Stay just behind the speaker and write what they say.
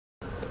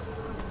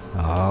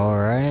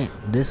Alright,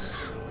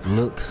 this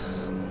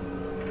looks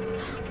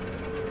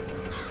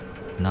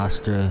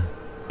Nostra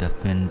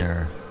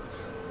Defender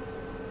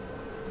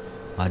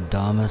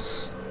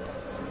Adamus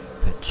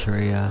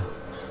Petra,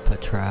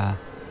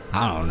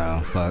 I don't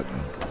know, fuck.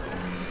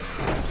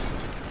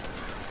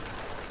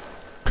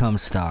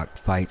 Comstock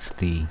fights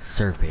the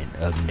Serpent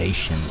of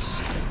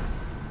Nations.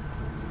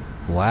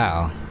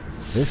 Wow,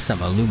 this is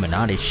some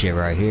Illuminati shit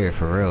right here,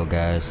 for real,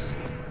 guys.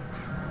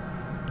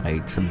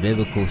 Like some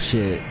biblical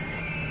shit.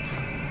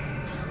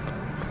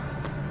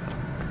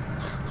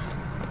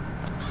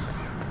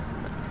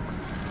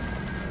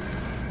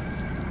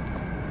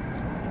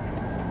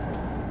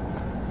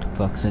 What the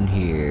fuck's in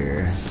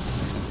here?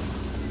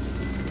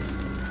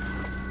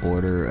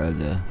 Order of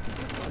the...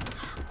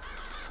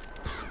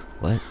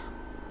 what?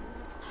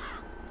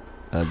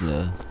 Of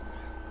the...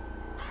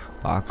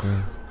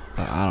 Bakra?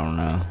 I don't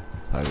know.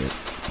 Fuck it.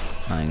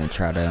 I ain't gonna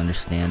try to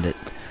understand it.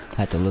 I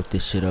had to look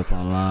this shit up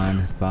online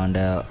and find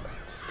out.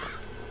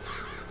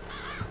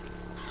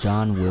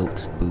 John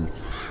Wilkes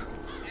Booth.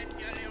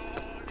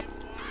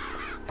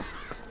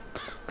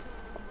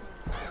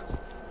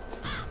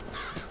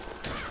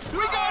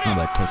 I'm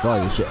about to take all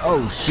your shit.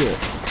 Oh shit!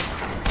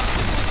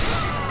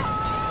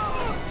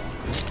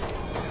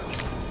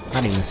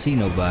 I didn't even see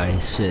nobody.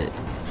 Shit.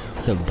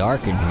 It's so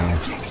dark in here.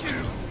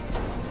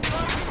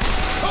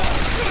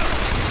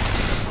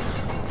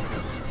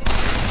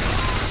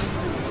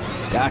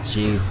 Got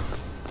you.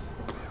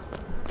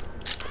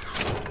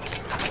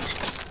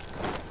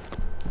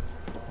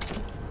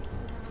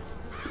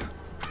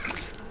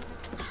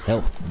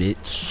 Health,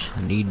 bitch.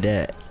 I need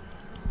that.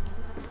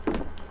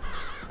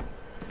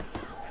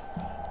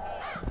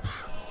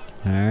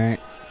 Alright.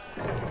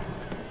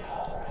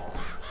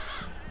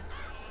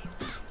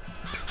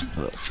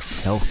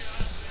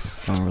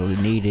 Health. Don't really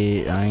need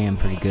it. I am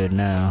pretty good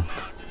now.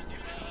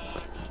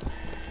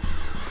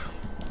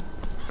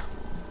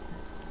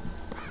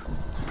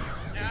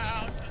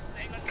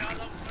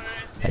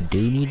 I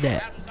do need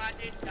that.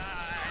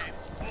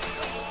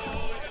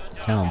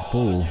 Now I'm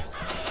full.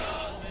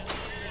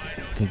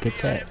 Can get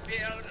that.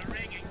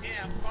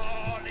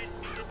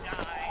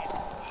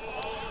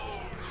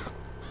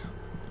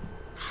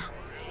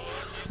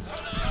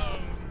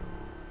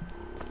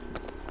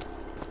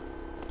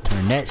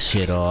 Turn that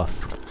shit off.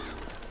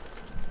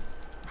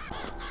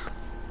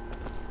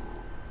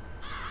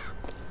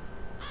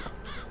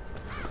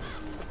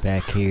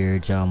 Back here,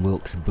 John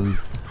Wilkes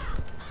Booth.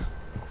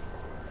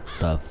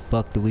 The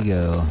fuck do we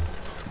go?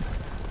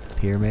 Up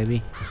here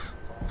maybe?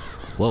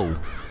 Whoa.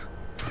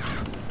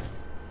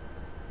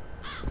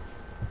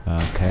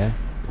 Okay.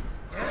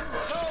 And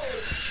so,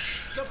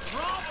 the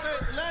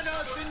prophet led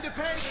us into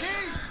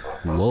Peking,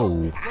 Whoa.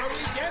 where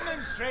we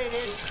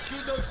demonstrated to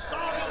the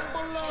Sodom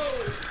below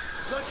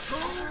the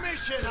true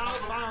mission our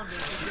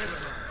founders had given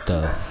us. The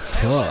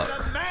And when fuck?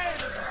 the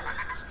madmen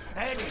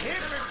and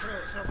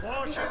hypocrites of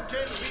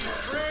Washington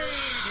betrayed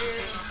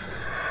him,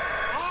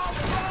 our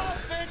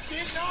prophet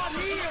did not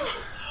heal.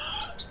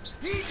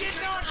 He did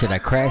not. Should I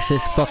crash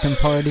this fucking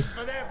party?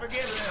 For their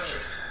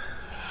forgiveness.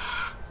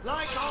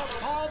 Like our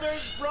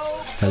fathers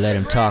broke. Or let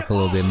him talk a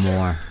little bit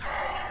more. Our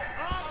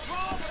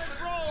prophet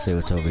broke. See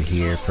what's over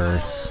here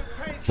first.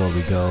 Before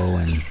we go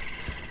and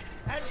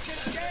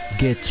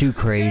get too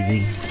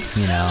crazy,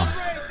 you know.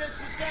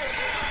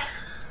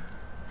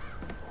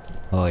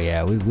 Oh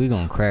yeah, we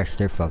gonna crash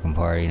their fucking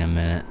party in a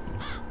minute.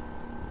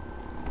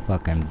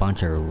 Fucking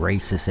bunch of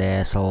racist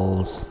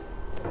assholes.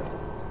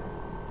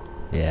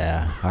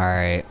 Yeah,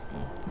 alright.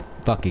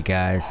 Fuck you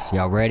guys.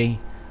 Y'all ready?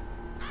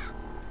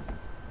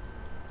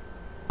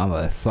 I'm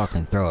gonna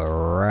fucking throw it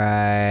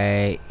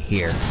right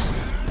here.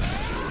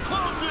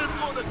 Close in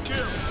for the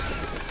kill.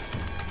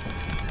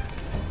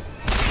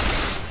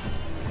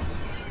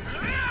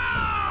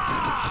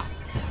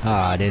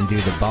 Ah, I didn't do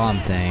the bomb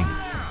thing.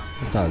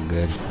 It's all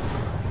good.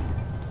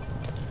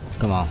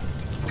 Come on.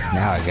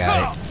 Now I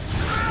got it.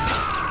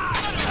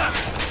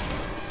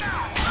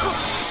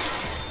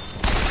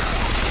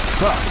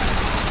 Fuck!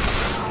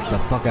 The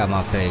fuck out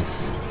my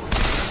face.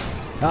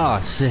 Oh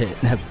shit,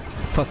 that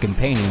fucking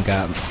painting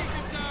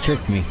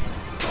tricked me.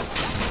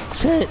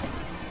 Shit!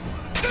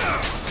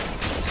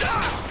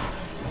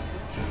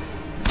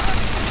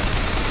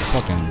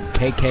 Fucking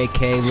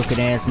KKK looking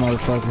ass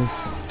motherfuckers.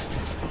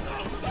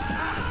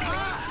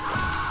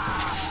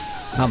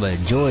 I'ma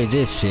enjoy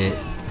this shit.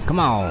 Come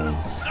on.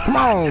 Come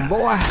on,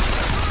 boy.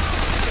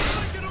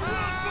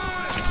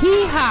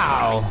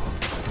 Hee-haw.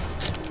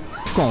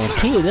 Gonna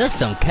kill us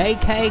some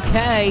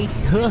KKK.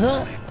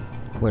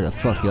 Where the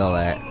fuck y'all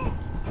at?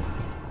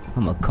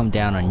 I'm gonna come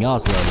down on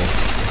y'all's level.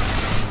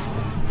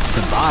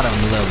 The bottom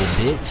level,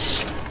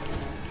 bitch.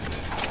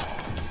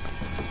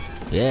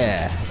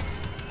 Yeah.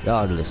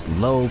 Y'all just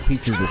low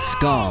pieces of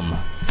scum.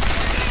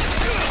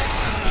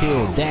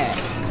 Kill that.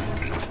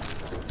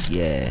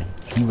 Yeah.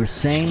 You were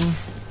saying?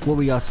 What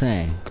were y'all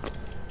saying?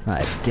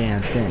 Not a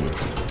damn thing.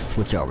 That's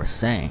what y'all were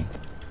saying.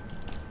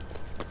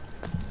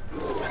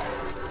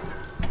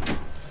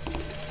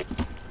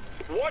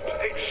 What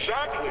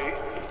exactly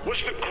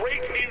was the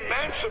great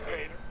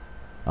emancipator?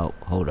 Oh,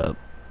 hold up.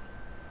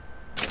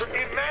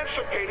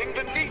 Emancipating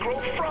the Negro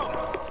from.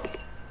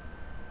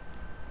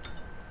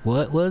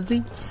 What was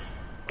he?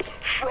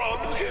 From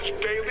his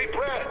daily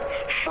bread,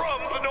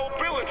 from the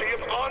nobility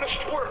of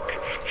honest work,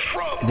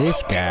 from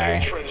This wealthy guy.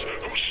 patrons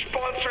who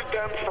sponsored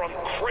them from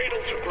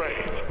cradle to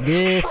grave,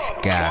 This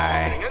from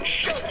guy. clothing and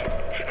shelter.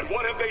 And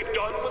what have they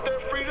done with their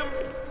freedom?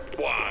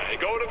 Why,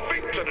 go to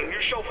Finkton and you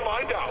shall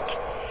find out.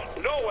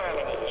 No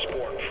animal is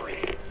born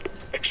free,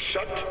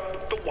 except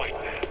the white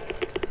man.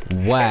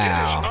 Wow. And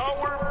it is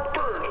our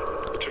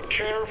burden to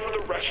care for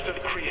the rest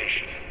of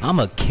creation.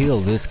 I'ma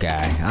kill this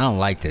guy. I don't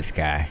like this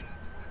guy.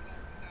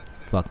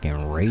 Fucking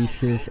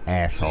racist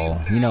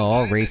asshole. You know,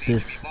 all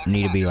racists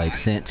need to be like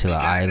sent to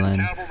an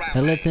island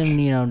and let them,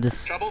 you know,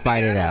 just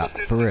fight it out.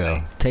 For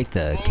real. Take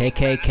the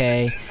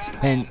KKK,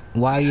 and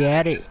while you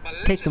at it,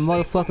 take the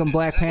motherfucking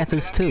Black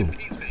Panthers too.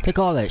 Take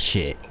all that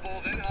shit.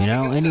 You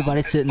know,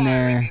 anybody sitting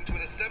there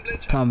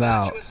talking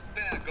about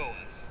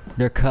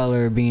their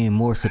color being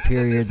more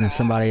superior than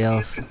somebody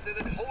else,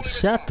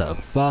 shut the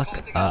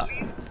fuck up.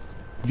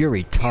 You're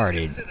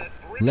retarded.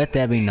 Let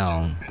that be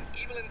known.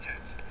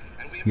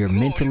 You're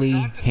mentally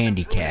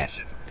handicapped.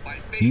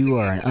 You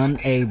are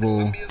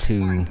unable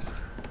to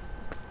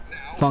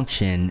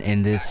function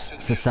in this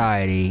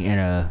society in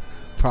a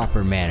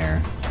proper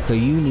manner. So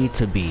you need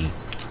to be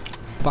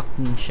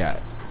fucking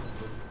shot.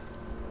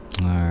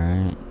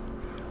 Alright.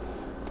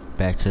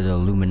 Back to the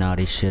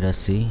Illuminati shit I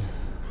see.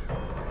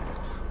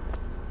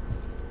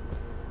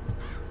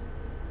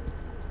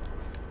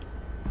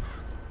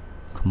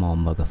 Come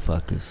on,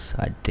 motherfuckers.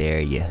 I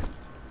dare ya.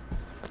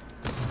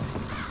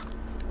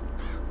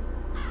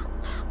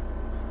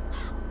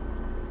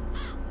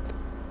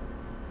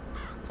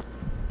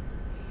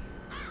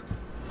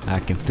 I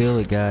can feel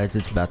it, guys.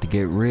 It's about to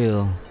get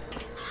real.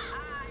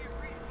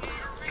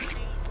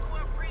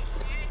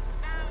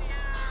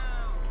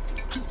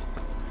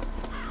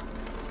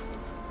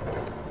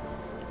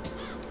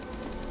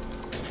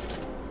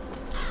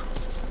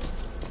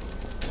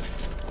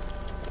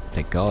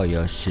 Take all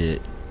your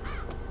shit.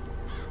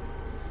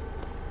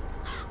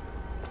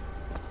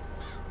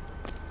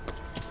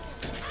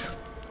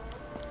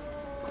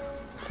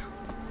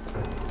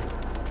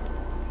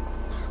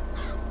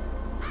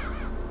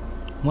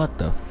 What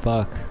the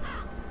fuck?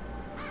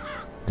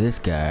 This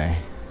guy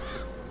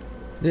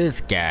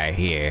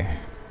here.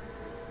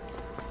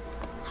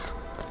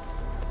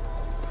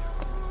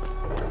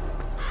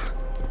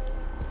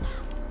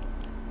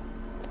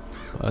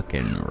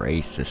 Fucking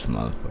racist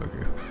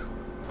motherfucker.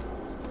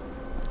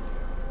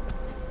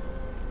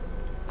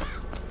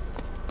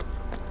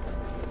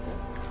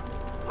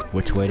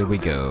 Which way do we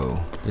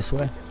go? This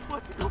way?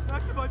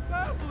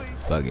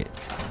 Fuck it.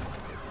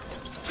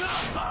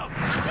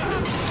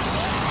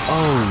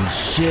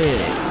 Oh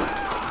shit.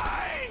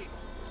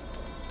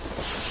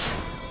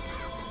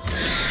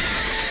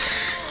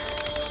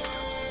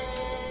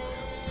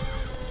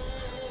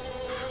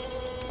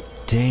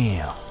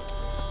 Damn.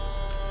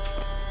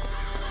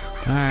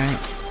 Alright.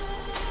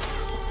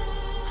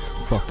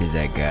 Fuck is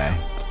that guy?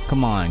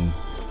 Come on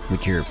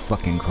with your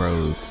fucking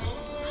crows.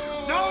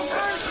 No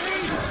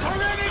mercy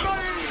for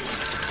anybody!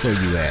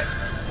 Where you at?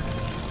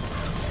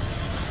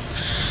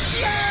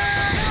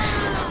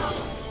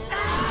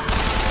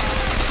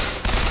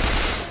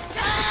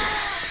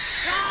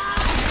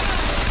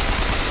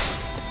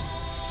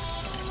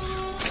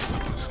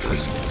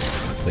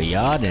 But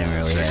y'all didn't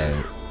really have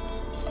it.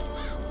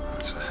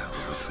 That's a hell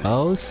of a thing.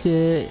 Oh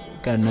shit,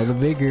 got another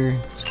vigor.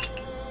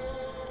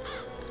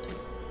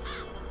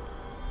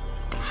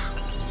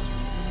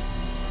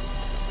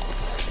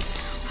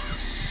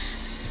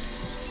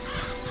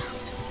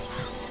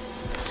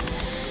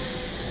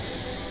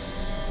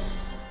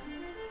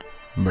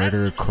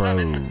 Murder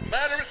crows.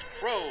 Murderous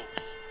crows.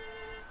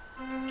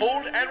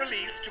 Hold and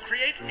release to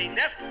create a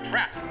nest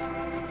trap.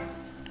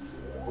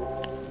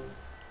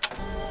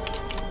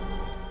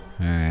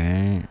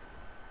 Alright.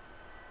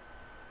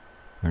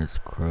 Where's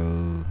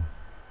crow?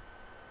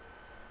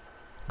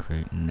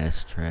 Create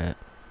nest trap.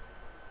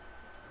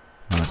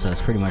 Oh, so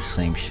that's pretty much the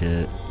same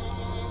shit.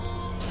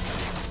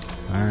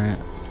 Alright.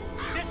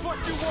 This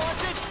what you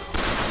wanted?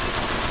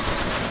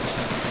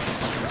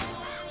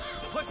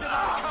 Push it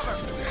out of cover.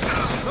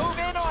 Move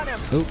in on him.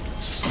 Oop.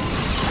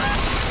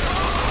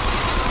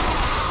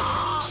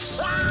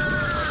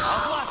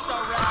 I've lost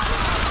already.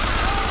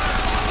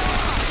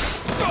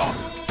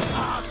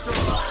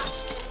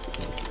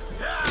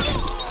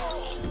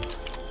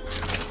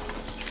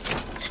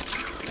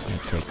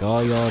 Take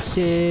all your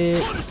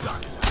shit.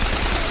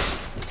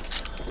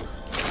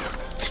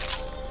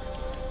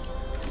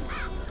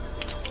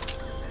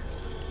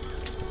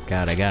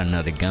 God, I got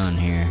another gun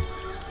here.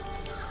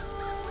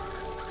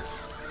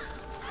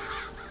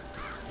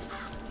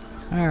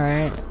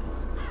 Alright.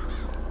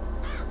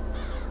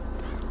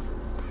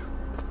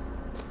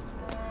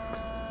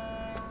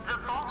 The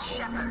false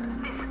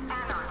shepherd, this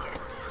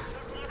anarchist,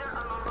 is either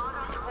a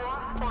mulatto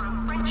dwarf or a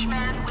French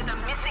man with a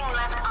missing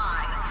left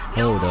eye.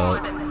 No Hold more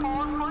up. than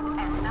 4 foot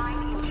and 9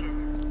 inches.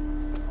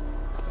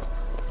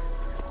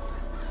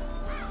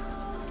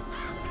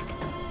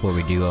 before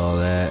we do all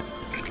that.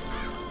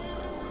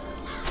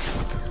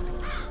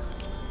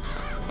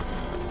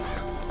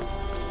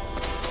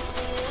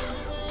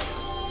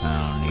 I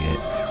don't need it.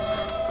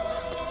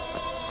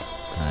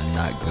 I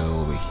not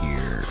go over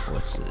here.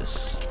 What's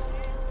this?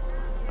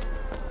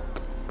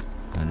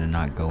 I did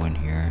not go in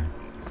here.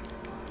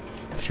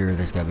 Sure,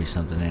 there's gotta be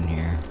something in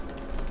here.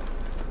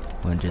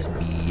 Wouldn't just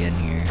be in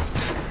here.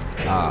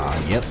 Ah,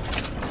 yep.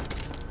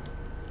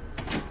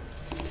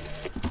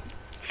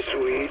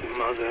 Sweet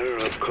Mother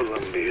of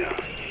Columbia,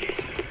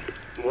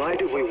 why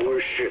do we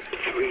worship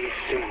three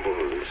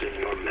symbols in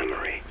your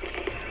memory?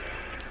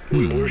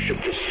 We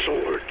worship the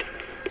sword,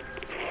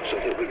 so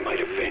that we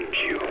might avenge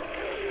you.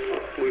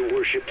 We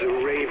worship the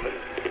raven,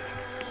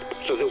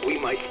 so that we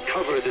might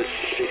cover the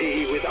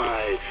city with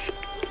eyes.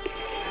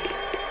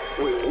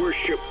 We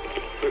worship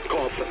the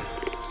coffin,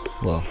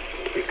 Well,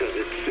 because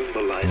it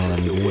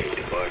symbolizes the weight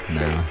of our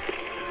faith.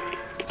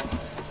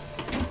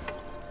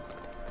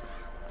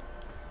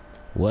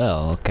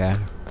 Well, okay.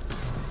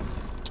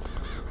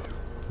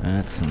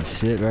 That's some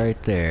shit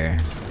right there.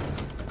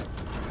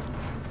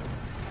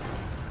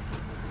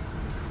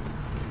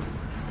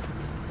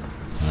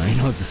 I don't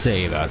know what to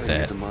say about I that.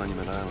 get to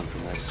Monument Island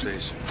from that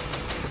station.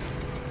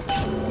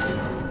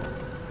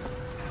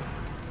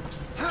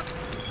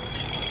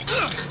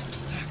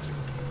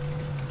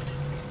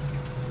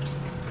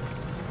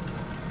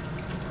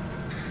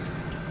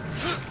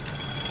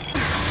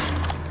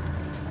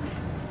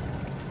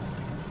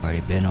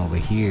 Already been over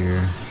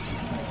here.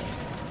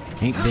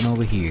 Ain't been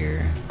over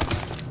here.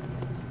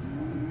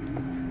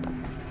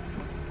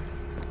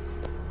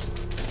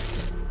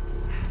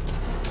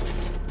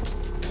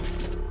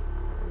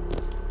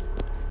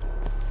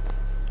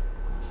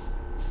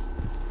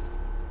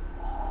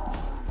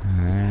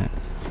 Alright,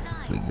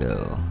 we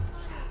go.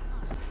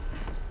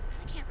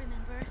 I can't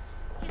remember.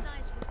 His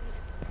eyes were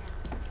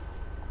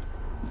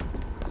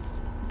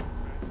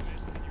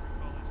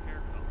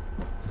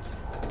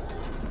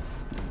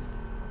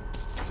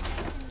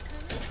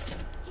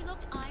He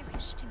looked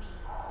Irish to me.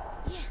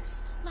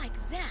 Yes, like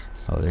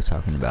that. Oh, they're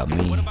talking about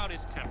me. What about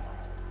his temper?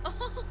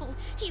 Oh,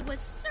 he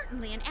was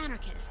certainly an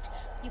anarchist.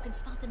 You can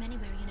spot them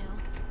anywhere, you know.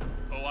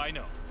 Oh, I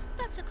know.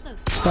 That's a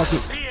close Fuck it.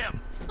 See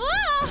him!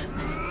 Ah!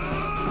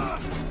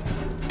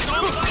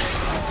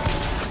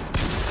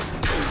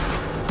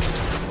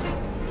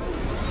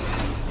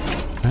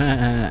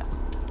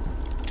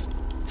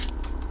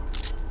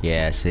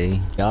 Yeah,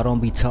 see? Y'all don't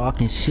be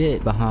talking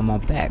shit behind my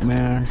back,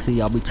 man. See,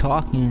 y'all be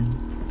talking.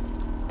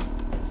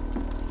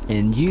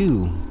 And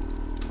you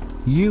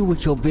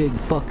with your big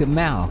fucking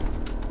mouth.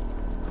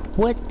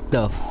 What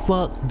the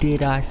fuck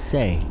did I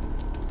say?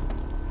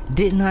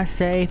 Didn't I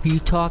say if you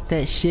talk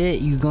that shit,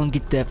 you gonna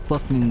get that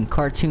fucking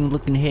cartoon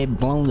looking head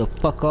blown the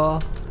fuck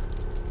off?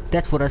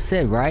 That's what I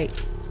said, right?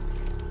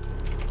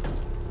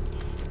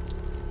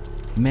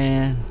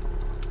 Man.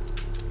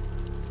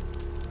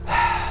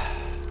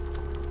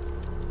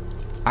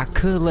 I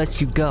could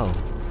let you go.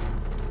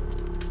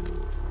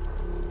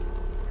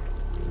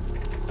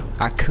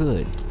 I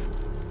could.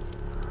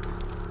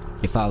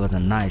 If I was a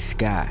nice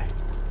guy.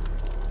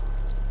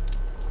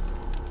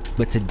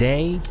 But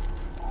today,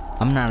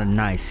 I'm not a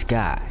nice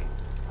guy.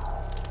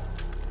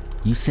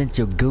 You sent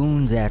your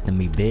goons after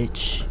me,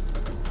 bitch.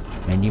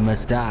 And you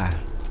must die.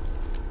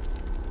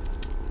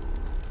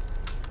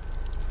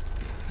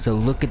 So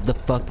look at the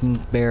fucking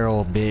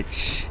barrel,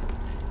 bitch.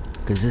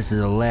 Cause this is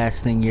the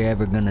last thing you're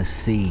ever gonna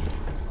see.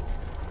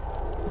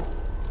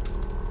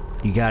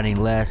 You got any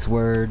last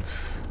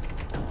words?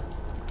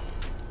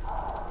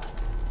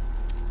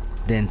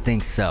 Didn't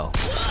think so.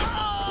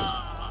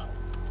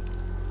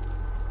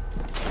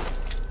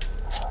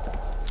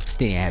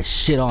 Didn't have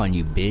shit on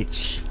you,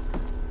 bitch.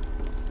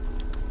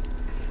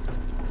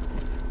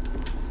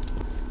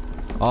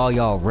 All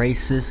y'all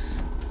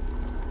racists.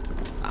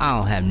 I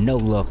don't have no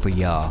love for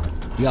y'all.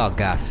 Y'all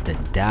gots to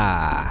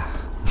die.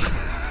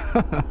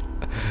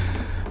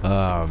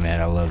 Oh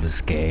man, I love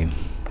this game.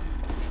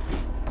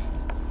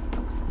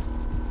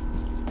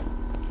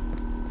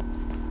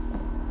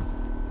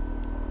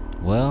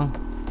 Well,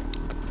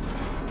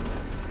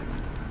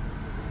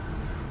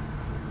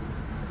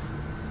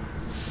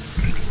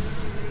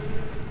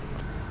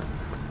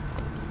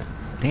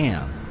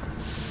 damn.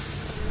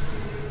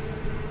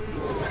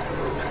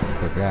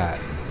 Forgot.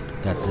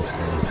 Got this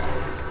thing.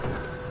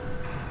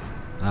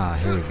 Ah,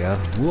 here we go.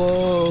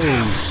 Whoa,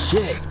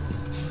 shit.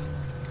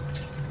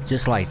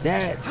 Just like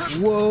that.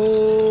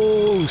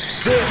 Whoa,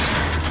 shit.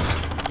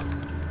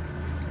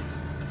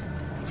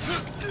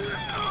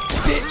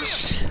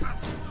 Bitch.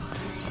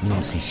 You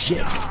don't see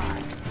shit.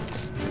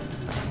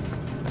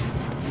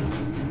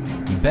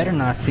 You better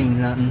not see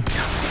nothing.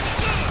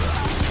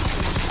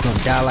 You're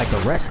gonna die like the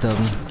rest of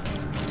them.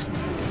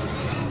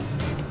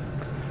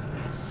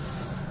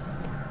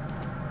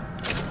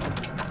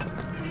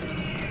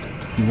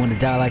 You want to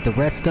die like the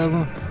rest of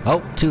them?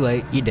 Oh, too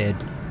late. You dead.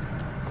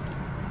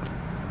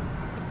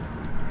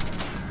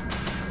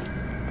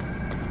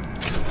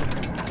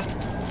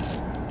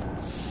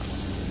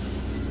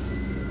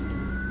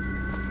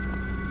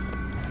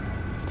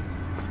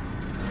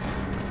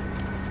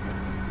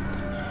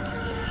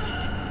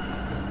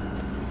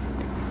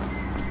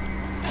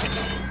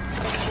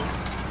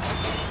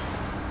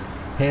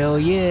 Hell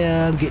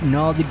yeah, I'm getting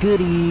all the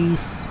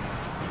goodies.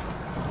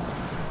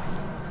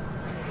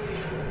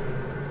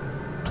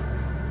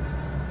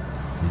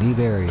 Leave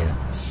area.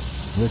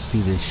 Let's do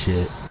this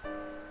shit.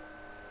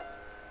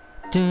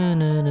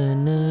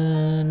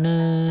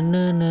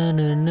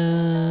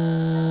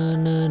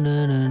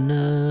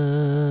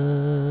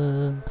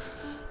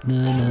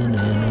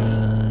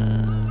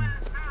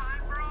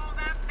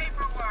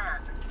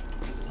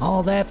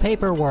 All that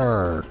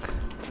paperwork.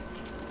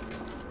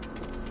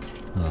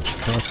 What the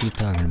fuck are you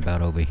talking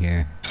about over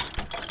here?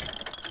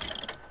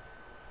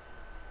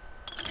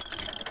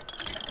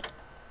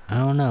 I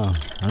don't know.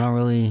 I don't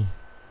really.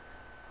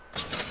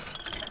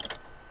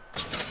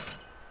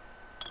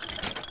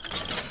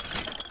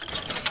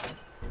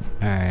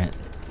 Alright.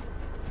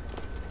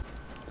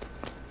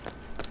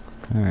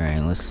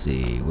 Alright, let's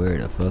see. Where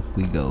the fuck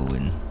we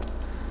going?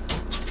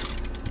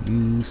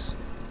 Use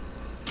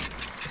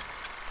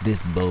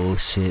this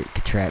bullshit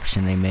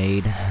contraption they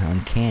made.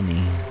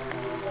 Uncanny.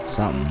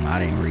 Something. I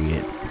didn't read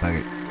it. Fuck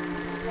it.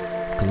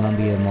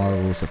 Columbia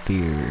marvels of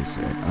fears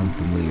at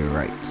unfamiliar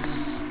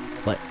rights.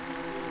 What?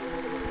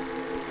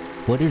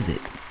 What is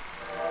it?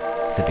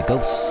 Is it a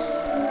ghost?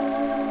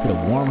 Is it a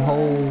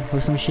wormhole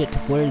or some shit?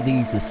 What are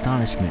these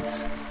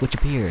astonishments which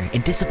appear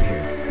and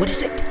disappear? What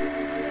is it?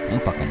 I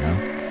don't fucking know.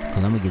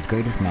 Columbia's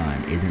greatest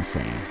mind is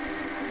insane.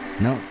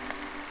 Nope.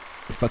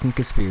 Fucking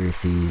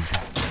conspiracies.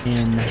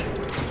 And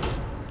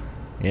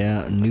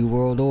yeah, New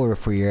World Order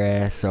for your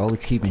ass.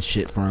 Always keeping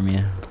shit from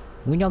you.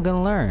 When y'all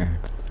gonna learn?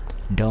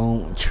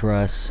 Don't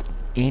trust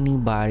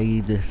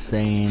anybody that's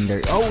saying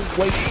they're. Oh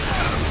wait.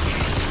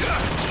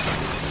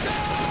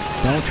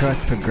 Don't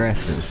trust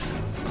progressives.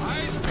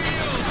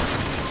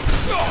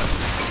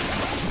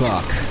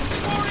 Fuck.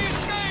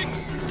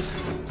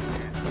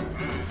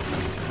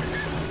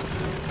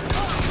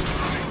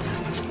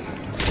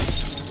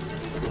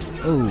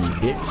 Oh,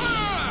 bitch.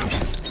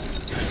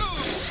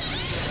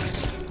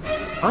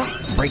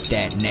 Break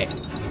that neck.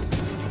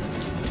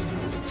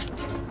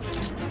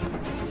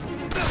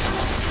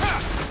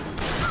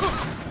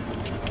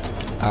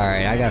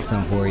 Alright, I got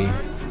something for you.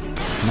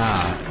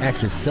 Nah,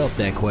 ask yourself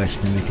that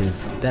question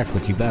because that's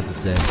what you about to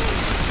say.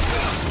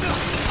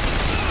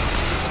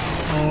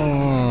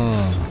 Oh.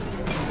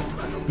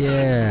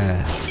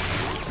 Yeah.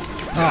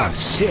 Oh,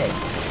 shit.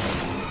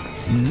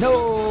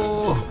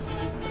 No.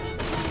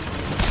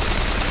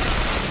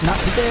 Not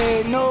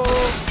today. No.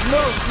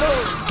 No. No.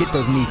 Get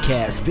those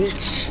kneecaps,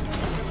 bitch.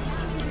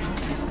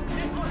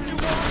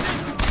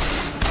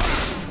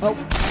 Oh.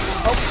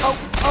 Oh. Oh.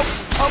 Oh.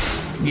 Oh.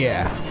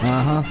 Yeah.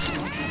 Uh-huh.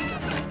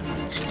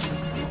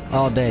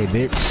 All day,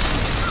 bitch.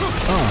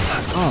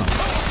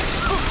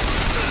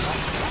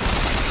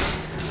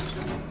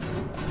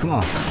 Come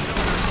on.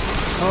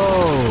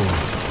 Oh.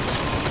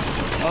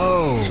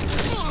 Oh.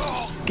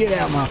 Get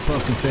out my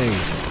fucking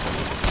face.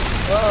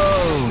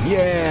 Oh,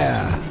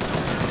 yeah.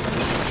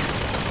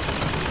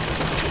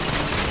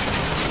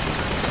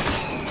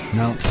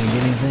 No, can't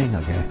get anything?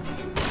 Okay.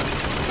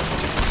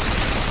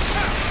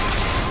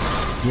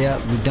 Yep,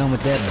 we're done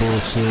with that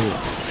bullshit.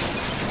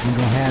 We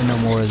don't have no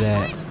more of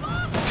that.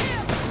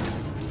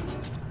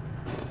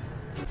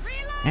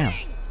 Ow.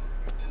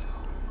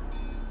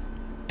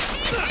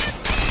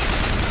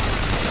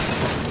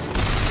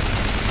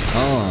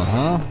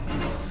 Uh-huh.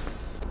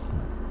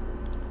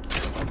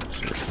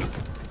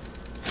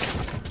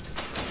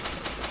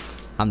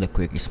 I'm the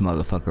quickest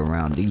motherfucker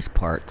around these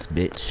parts,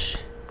 bitch.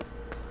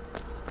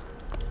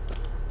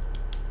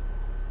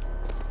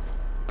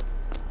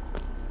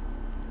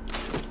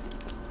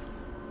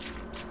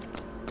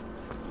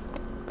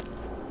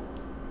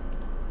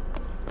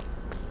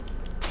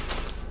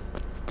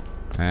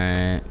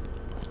 Alright.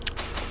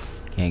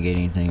 Can't get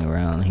anything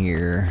around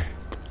here.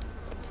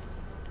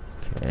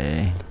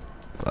 Okay.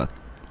 Fuck.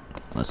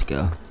 Let's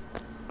go.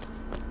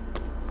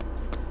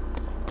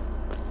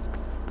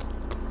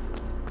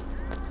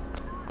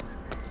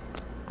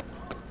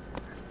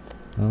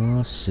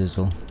 Oh,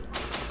 sizzle.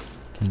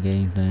 Can't get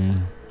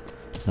anything.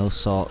 No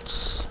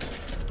salts.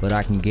 But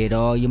I can get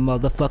all your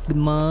motherfucking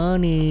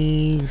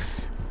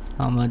monies.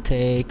 I'ma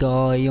take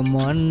all your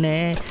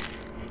money.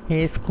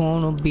 It's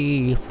gonna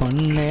be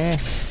funny.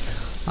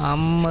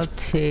 I'ma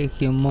take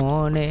your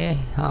money.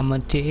 I'ma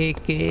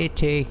take it,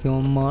 take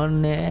your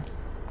money.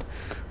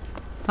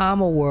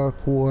 I'ma work,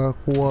 put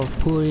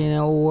in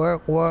a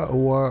work.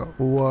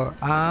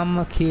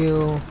 I'ma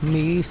kill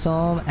me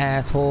some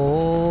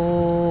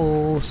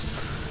assholes.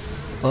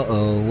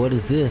 Uh-oh, what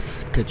is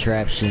this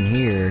contraption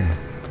here?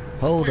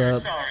 Hold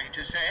up. We're sorry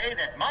to say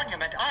that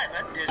Monument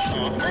Island is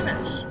off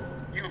limits.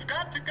 You've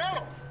got to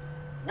go.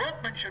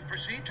 Workmen should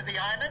proceed to the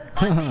island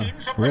by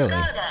means of Really?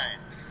 the skyline.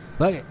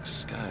 Look it.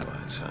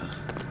 Skylights, huh?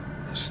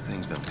 There's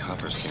things them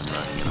coppers came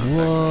running up.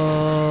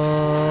 Whoa.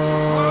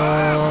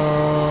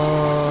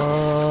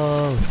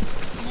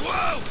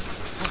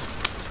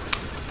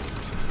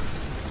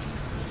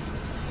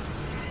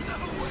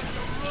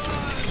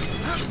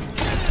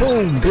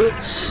 Boom,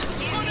 bitch.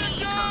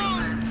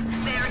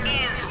 There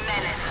is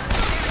menace.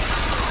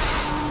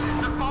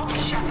 The false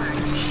shepherd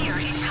here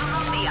in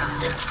Columbia,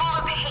 full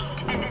of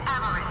hate and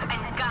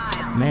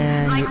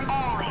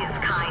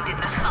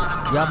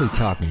Y'all be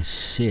talking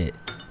shit.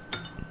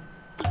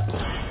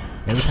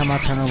 Every time I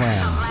turn around.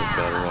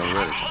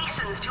 Has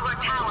hastens to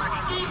her tower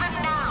even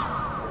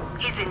now.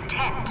 His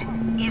intent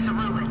is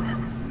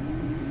ruin.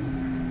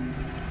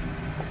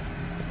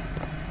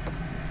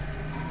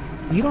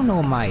 You don't know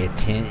what my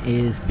intent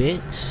is,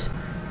 bitch.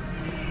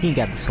 You ain't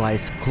got the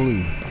slightest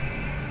clue.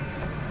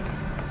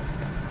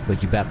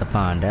 But you about to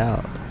find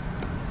out.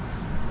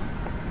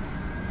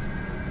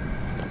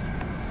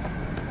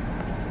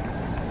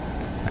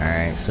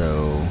 Alright,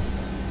 so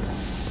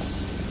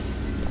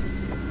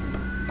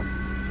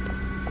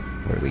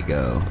where do we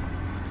go?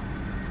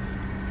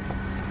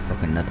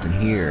 Fucking nothing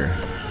here.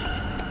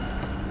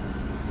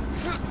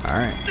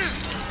 Alright.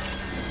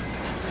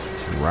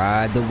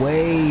 Ride the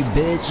wave,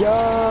 bitch. Oh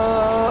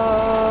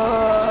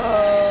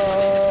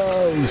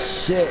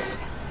shit.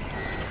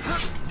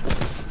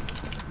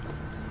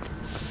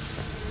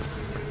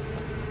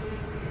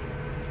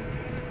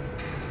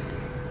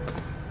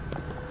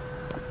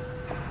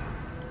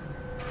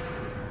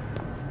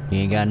 You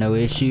ain't got no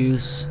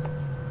issues?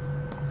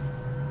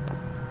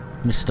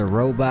 Mr.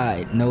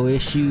 Robot, no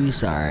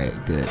issues? Alright,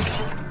 good.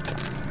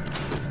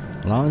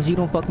 As long as you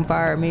don't fucking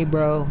fire at me,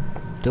 bro,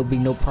 there'll be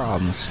no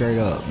problem, straight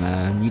up,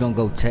 man. You don't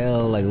go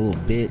tell like a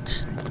little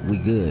bitch, we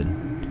good.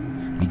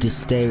 You just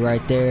stay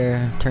right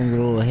there, turn your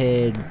little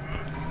head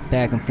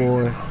back and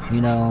forth, you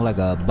know, like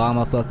a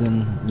bomber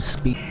fucking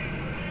speak.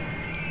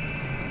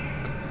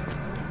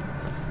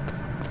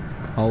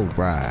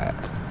 Alright.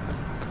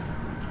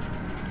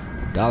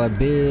 Dollar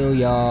bill,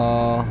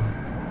 y'all.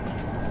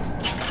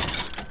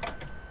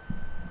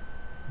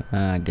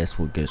 I guess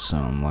we'll get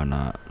some, why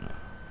not?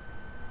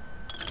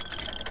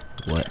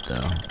 What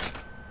though?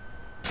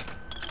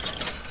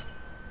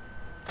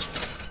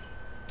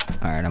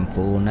 Alright, I'm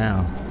full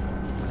now.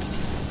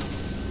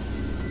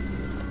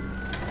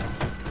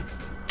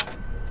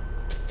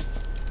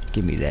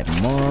 Give me that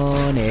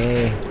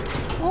money.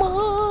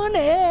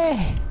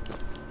 Money!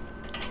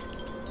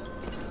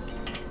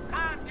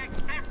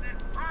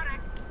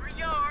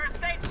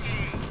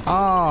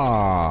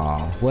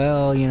 Oh,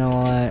 well, you know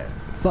what?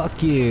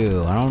 Fuck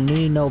you. I don't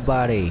need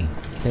nobody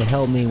to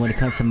help me when it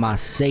comes to my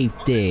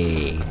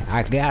safety.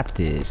 I got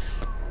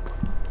this.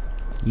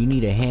 You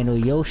need to handle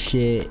your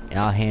shit, and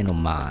I'll handle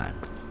mine.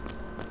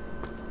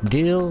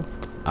 Deal?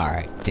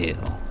 Alright,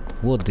 deal.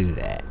 We'll do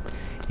that.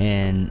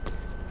 And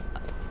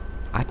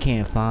I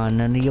can't find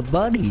none of your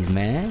buddies,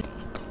 man.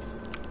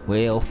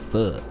 Well,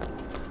 fuck.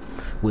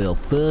 Well,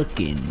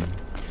 fucking...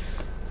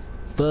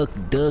 Fuck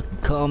duck,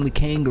 call me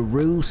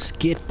kangaroo,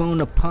 skip on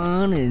the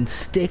pond and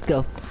stick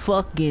a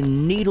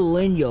fucking needle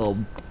in your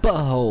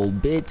butthole,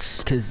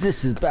 bitch. Cause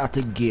this is about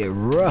to get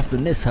rough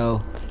in this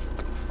hoe.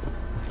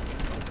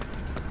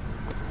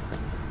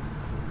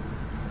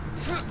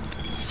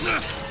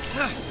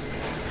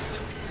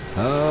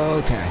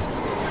 Okay.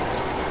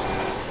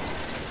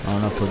 I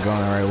don't know if we're going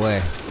the right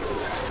way.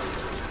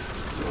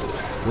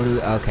 What do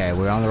we, okay,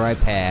 we're on the right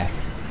path.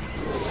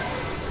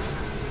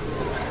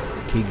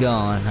 Keep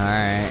going,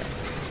 alright.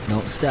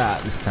 Don't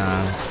stop this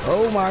time.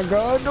 Oh my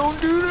god, don't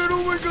do that!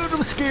 Oh my god,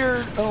 I'm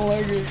scared! I don't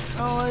like it. I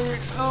don't like it.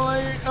 I don't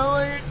like it. I don't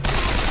like it.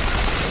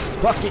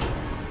 Fuck it!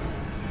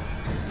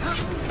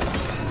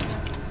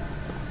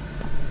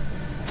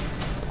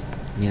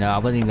 You know, I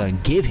wasn't even gonna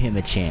give him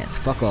a chance.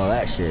 Fuck all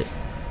that shit.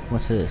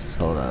 What's this?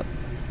 Hold up.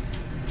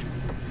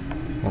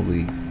 While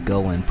we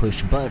go and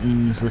push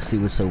buttons, let's see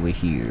what's over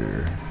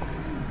here.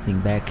 Anything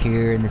back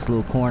here in this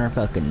little corner?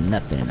 Fucking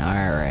nothing.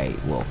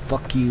 Alright, well,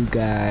 fuck you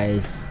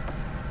guys.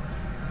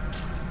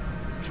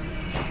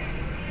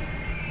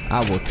 I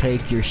will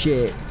take your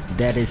shit.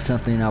 That is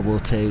something I will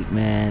take,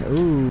 man.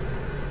 Ooh.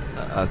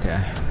 Okay,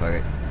 fuck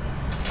it.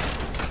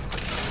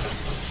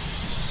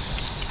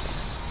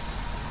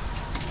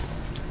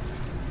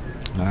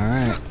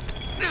 Alright.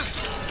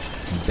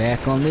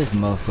 Back on this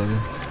motherfucker.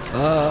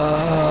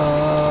 Oh!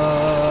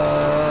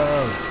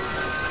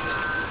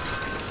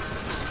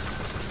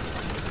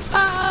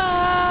 Ah!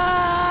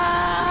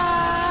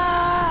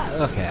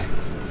 Okay.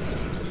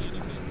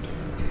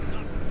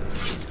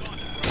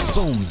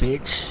 Boom,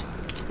 bitch.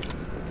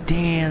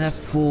 Damn, that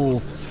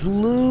fool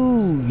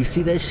flew. You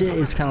see that shit?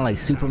 It's kind of like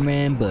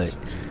Superman, but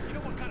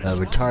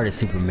retarded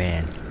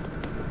Superman.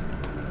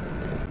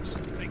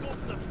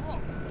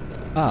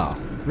 Oh,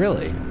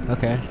 really?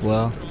 Okay,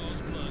 well,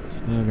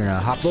 we're gonna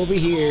hop over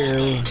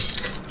here.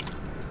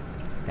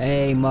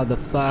 Hey,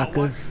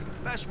 motherfuckers.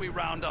 Best we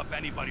round up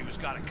anybody who's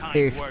got a kind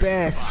It's word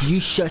best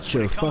you shut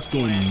your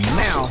fucking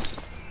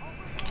mouth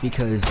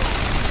because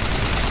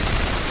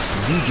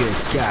you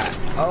just got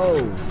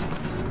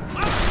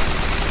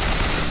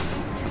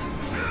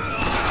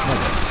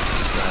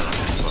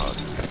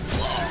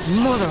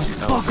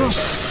Motherfucker!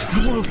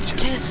 You wanna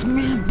test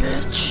me,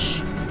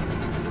 bitch?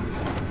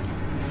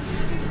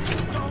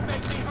 Don't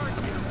make me hurt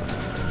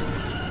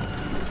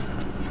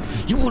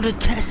You you. wanna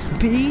test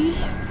me?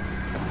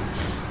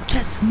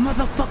 Test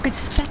motherfucking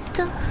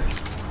Spectre?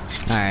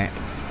 Alright.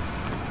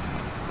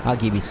 I'll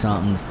give you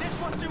something. This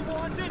what you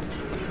wanted?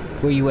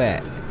 Where you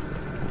at?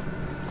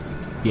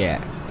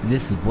 Yeah,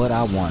 this is what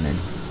I wanted.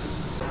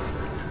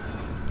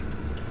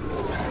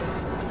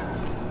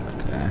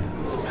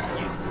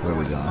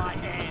 we going?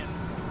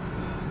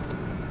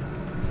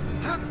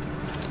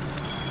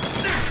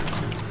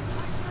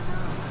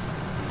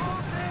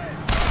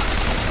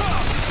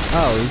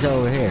 Oh, he's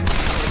over here.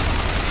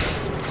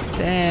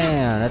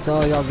 Damn, that's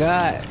all y'all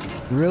got?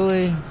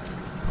 Really?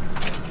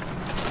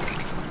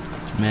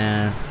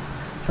 Man,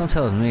 something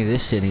tells me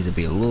this shit needs to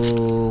be a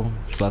little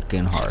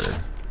fucking harder.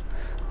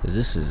 Cause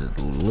this is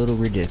a little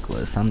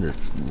ridiculous. I'm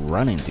just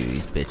running through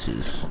these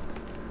bitches.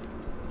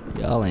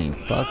 Y'all ain't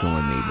fucking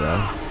with me,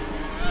 bro.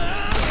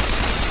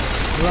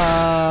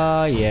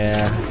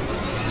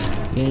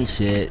 Yeah. You ain't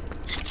shit.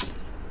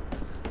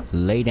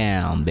 Lay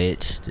down,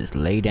 bitch. Just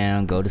lay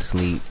down, go to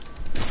sleep.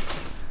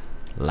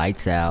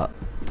 Lights out.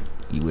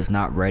 You was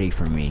not ready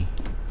for me.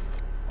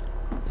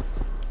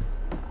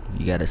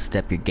 You gotta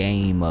step your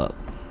game up.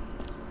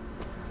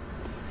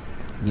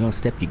 You don't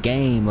step your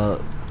game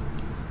up,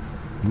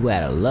 you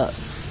out of luck.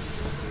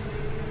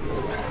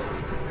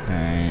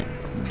 Alright.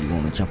 You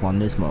want me to jump on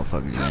this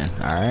motherfucker again?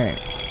 Alright.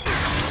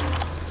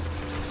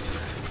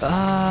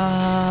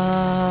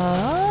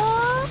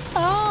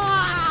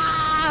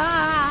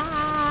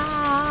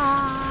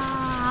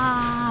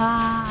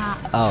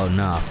 Oh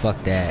no,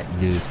 fuck that,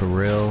 dude. For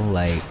real,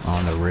 like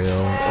on the real.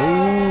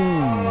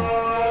 Ooh.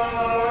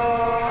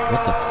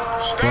 What the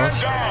fuck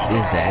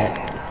is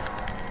that?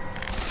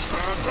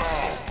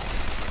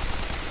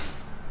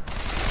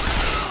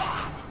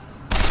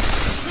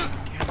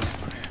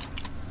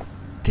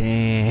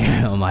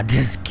 Damn, I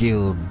just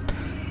killed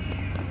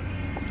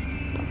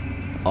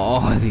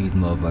all of these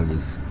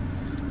motherfuckers.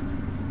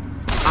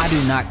 I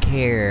do not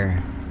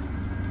care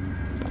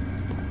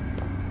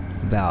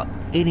about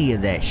any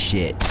of that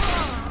shit.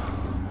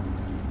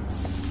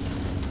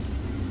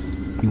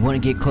 You want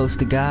to get close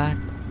to God?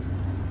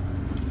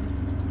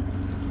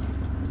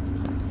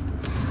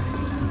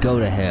 Go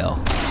to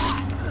hell.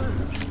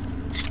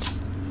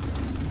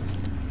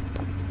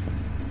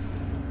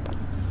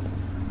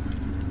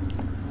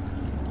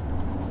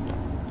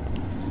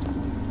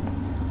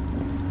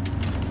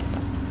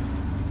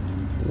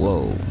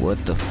 Whoa,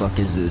 what the fuck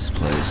is this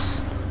place?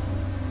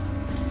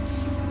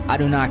 I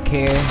do not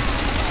care.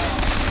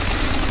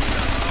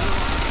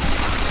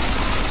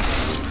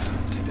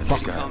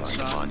 Fuck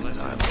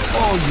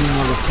all you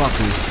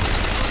motherfuckers.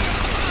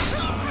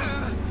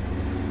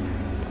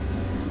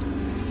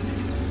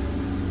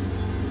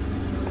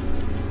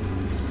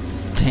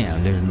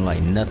 Damn, there's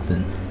like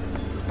nothing.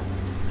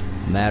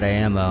 I'm out of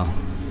ammo.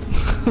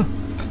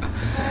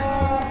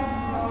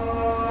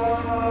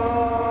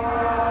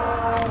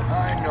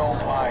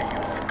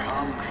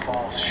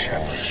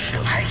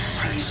 I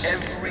see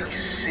every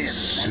sin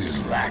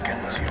that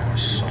blackens your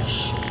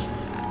soul.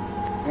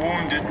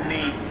 Wounded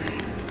knee,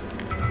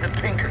 the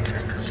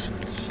Pinkertons,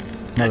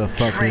 the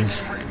drink,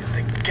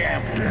 the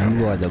gambler.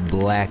 You are the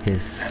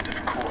blackest and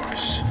of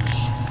course,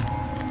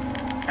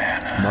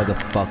 Anna.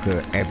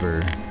 Motherfucker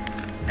ever.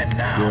 And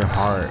now, your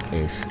heart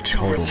is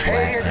total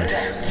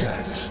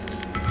blackness.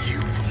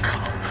 You've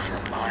come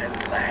from my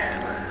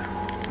land.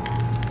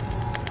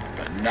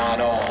 But not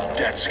all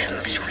debts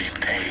can be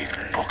repaid,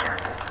 Booker.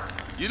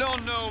 You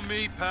don't know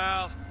me,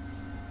 pal.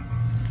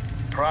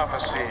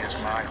 Prophecy is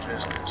my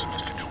business,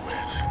 Mr.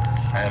 DeWitt.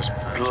 As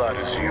blood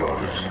as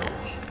yours.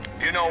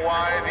 Do you know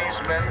why these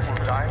men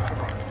will die for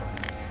me?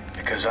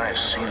 Because I have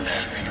seen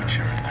their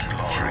future in the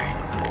glory.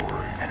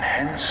 And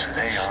hence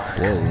they are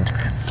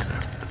content.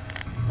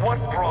 What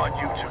brought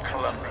you to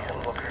Columbia,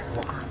 Booker?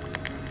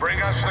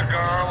 Bring us the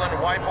girl and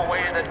wipe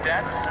away the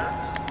debt?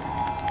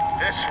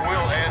 This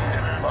will end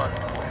in blood,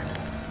 DeWitt.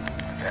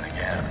 Then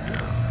again,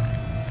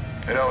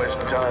 it always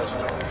does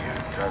with you,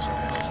 doesn't it?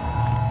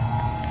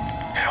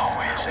 It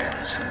always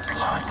ends in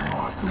blood.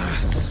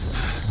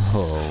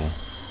 Oh.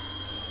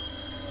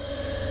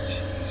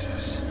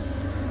 Jesus.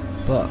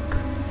 Fuck.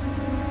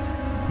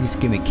 You just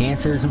give me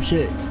cancer or some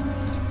shit?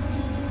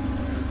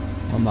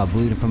 Why am I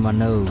bleeding from my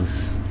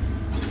nose?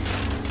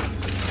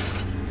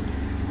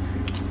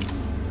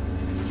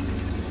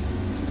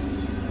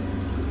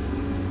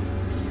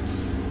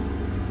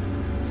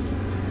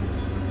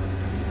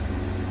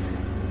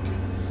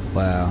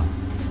 Wow.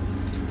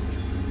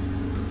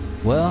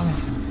 Well.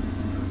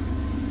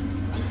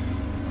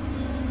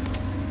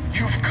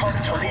 You've come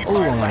to lead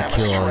Oh, I'm gonna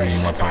kill all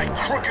you but thy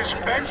motherfuckers. crook is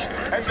bent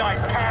and thy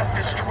path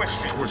is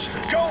twisted.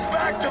 Go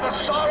back to the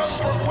sorrow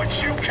from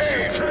which you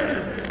came.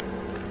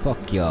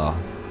 Fuck y'all.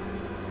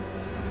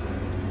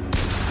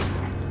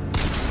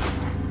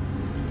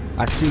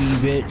 I see you,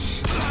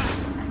 bitch.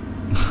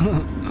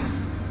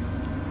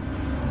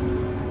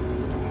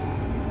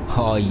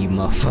 All you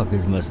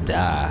motherfuckers must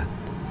die.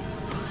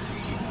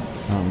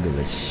 I don't give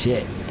a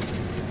shit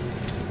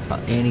about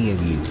any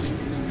of you.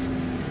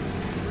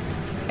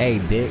 Hey,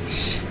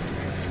 bitch.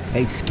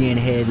 Hey,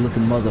 skinhead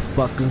looking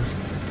motherfucker.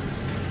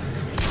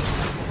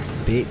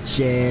 Bitch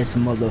ass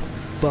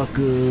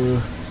motherfucker.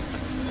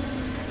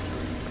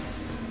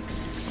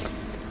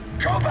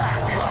 Go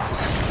back.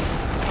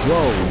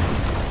 Whoa.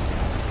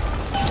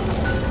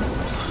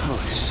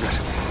 Holy shit.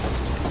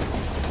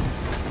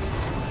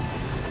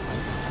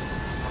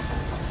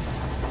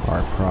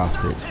 Our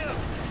prophet.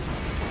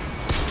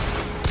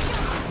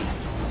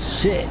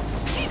 shit.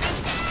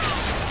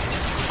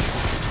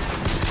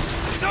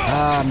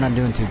 I'm not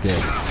doing too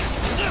good.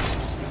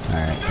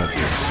 Alright, fuck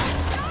this.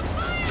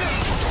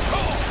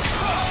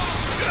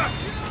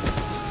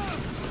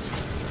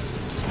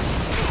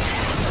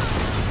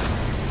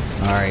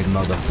 Alright,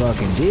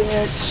 motherfucking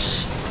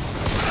bitch.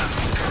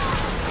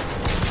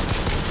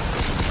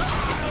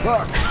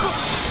 Fuck.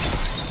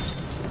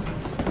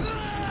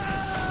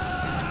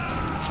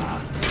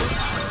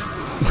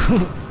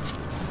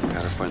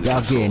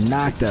 Y'all getting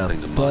knocked the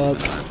fuck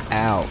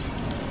out.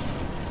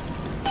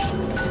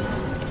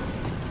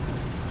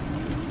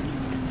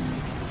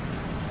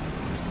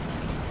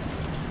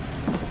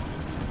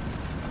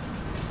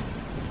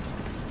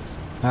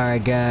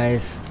 Alright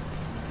guys,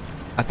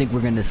 I think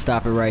we're gonna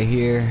stop it right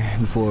here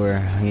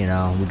before, you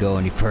know, we go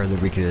any further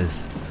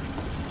because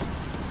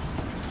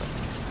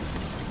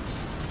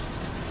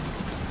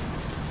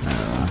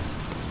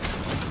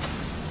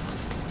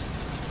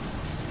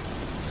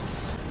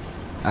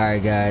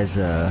alright guys,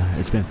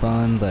 it's been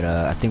fun, but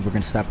I think we're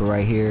gonna stop it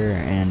right here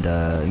and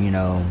you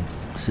know,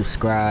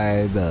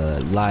 subscribe,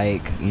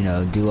 like, you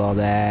know, do all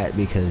that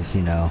because,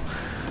 you know,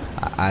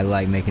 I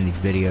like making these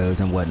videos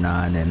and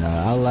whatnot, and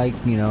I like,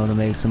 you know, to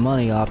make some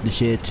money off the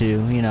shit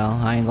too, you know,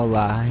 I ain't gonna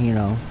lie, you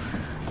know,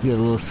 get a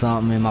little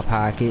something in my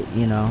pocket,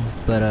 you know,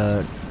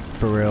 but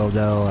for real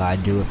though, I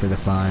do it for the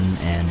fun,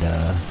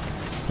 and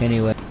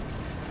anyway,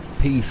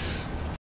 peace.